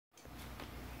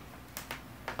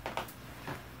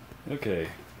Okay,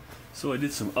 so I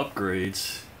did some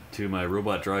upgrades to my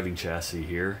robot driving chassis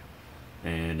here,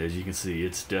 and as you can see,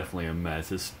 it's definitely a mess.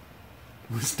 It's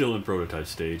still in prototype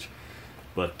stage,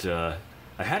 but I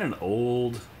had an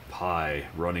old Pi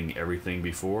running everything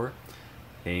before,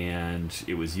 and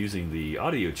it was using the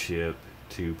audio chip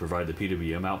to provide the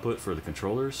PWM output for the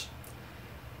controllers,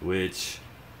 which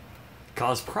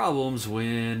caused problems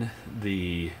when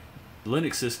the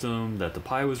Linux system that the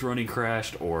Pi was running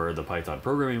crashed or the Python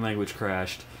programming language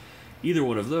crashed. Either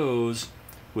one of those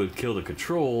would kill the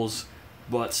controls,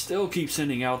 but still keep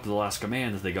sending out the last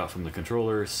command that they got from the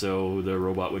controller, so the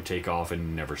robot would take off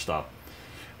and never stop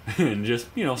and just,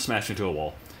 smash into a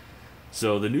wall.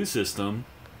 So the new system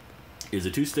is a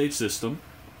two-stage system.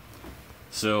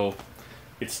 So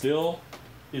it still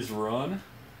is run.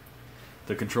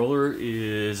 The controller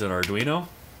is an Arduino.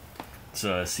 It's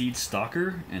a Seed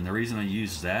Stalker, and the reason I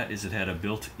used that is it had a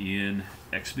built-in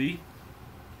XB.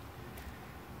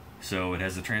 So it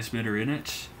has a transmitter in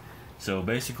it. So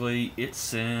basically it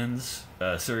sends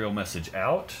a serial message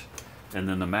out, and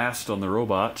then the mast on the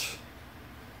robot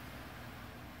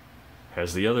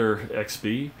has the other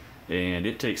XB, and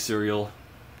it takes serial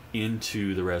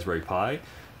into the Raspberry Pi.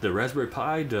 The Raspberry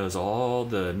Pi does all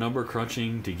the number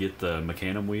crunching to get the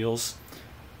Mecanum wheels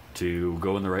to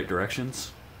go in the right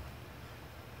directions.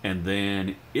 And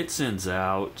then it sends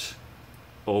out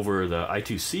over the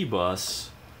I2C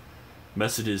bus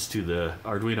messages to the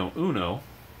Arduino Uno.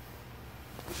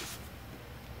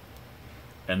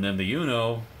 And then the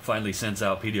Uno finally sends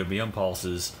out PWM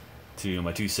pulses to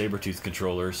my two Sabertooth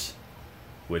controllers,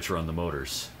 which run the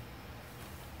motors.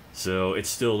 So it's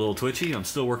still a little twitchy. I'm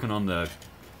still working on the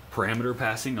parameter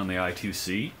passing on the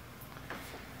I2C,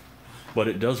 but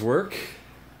it does work.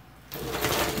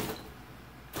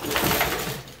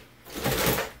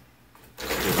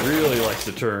 It really likes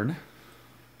to turn,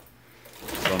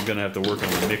 so I'm gonna have to work on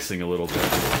the mixing a little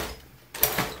bit.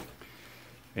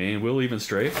 And we'll even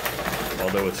strafe,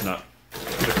 although it's not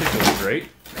particularly great.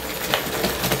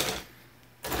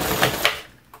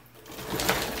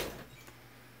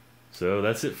 So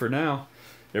that's it for now.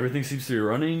 Everything seems to be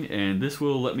running, and this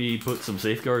will let me put some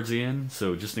safeguards in,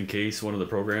 so just in case one of the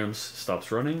programs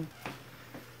stops running,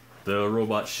 the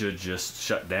robot should just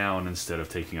shut down instead of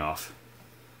taking off.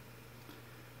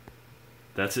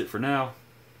 That's it for now.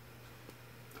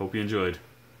 Hope you enjoyed.